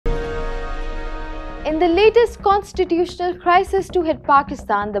In the latest constitutional crisis to hit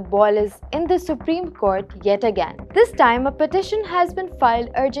Pakistan, the ball is in the Supreme Court yet again. This time, a petition has been filed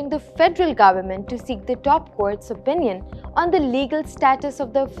urging the federal government to seek the top court's opinion on the legal status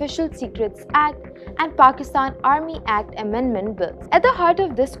of the Official Secrets Act and Pakistan Army Act amendment bills. At the heart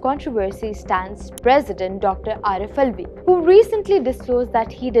of this controversy stands President Dr Arif Alvi, who recently disclosed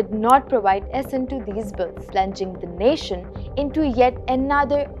that he did not provide assent to these bills, plunging the nation into yet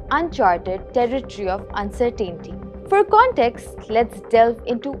another uncharted territory of uncertainty. For context, let's delve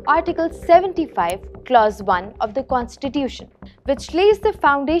into Article 75, Clause 1 of the Constitution, which lays the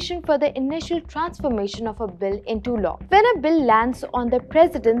foundation for the initial transformation of a bill into law. When a bill lands on the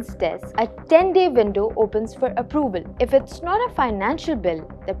President's desk, a 10-day window opens for approval. If it's not a financial bill,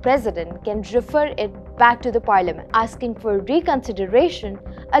 the President can refer it back to the Parliament, asking for reconsideration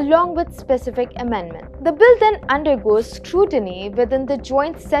along with specific amendments. The bill then undergoes scrutiny within the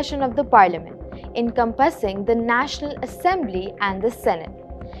joint session of the Parliament, encompassing the National Assembly and the Senate.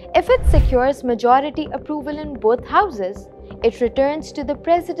 If it secures majority approval in both houses, it returns to the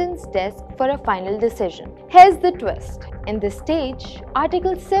President's desk for a final decision. Here's the twist. In this stage,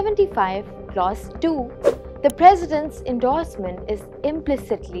 Article 75, Clause 2, the President's endorsement is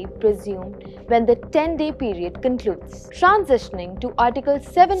implicitly presumed when the 10-day period concludes. Transitioning to Article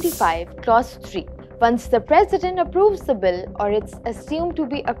 75, Clause 3. Once the President approves the bill or it's assumed to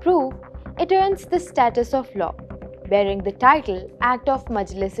be approved, it earns the status of law, bearing the title Act of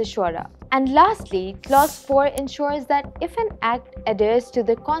Majlis-e-Shura. And lastly, Clause 4 ensures that if an act adheres to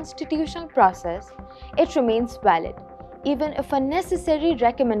the constitutional process, it remains valid, even if a necessary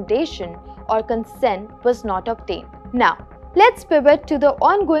recommendation or consent was not obtained. Now, let's pivot to the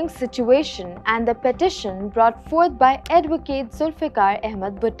ongoing situation and the petition brought forth by Advocate Zulfikar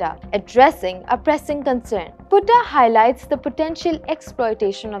Ahmed Bhutta, addressing a pressing concern. Bhutta highlights the potential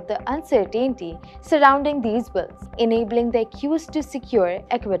exploitation of the uncertainty surrounding these bills, enabling the accused to secure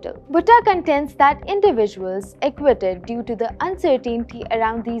acquittal. Bhutta contends that individuals acquitted due to the uncertainty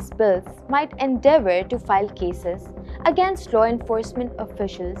around these bills might endeavor to file cases against law enforcement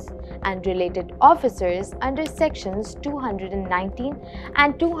officials and related officers under Sections 219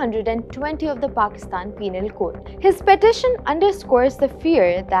 and 220 of the Pakistan Penal Code. His petition underscores the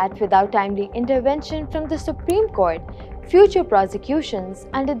fear that without timely intervention from the Supreme Court, future prosecutions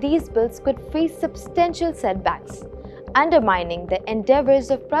under these bills could face substantial setbacks, undermining the endeavors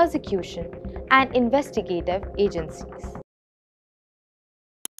of prosecution and investigative agencies.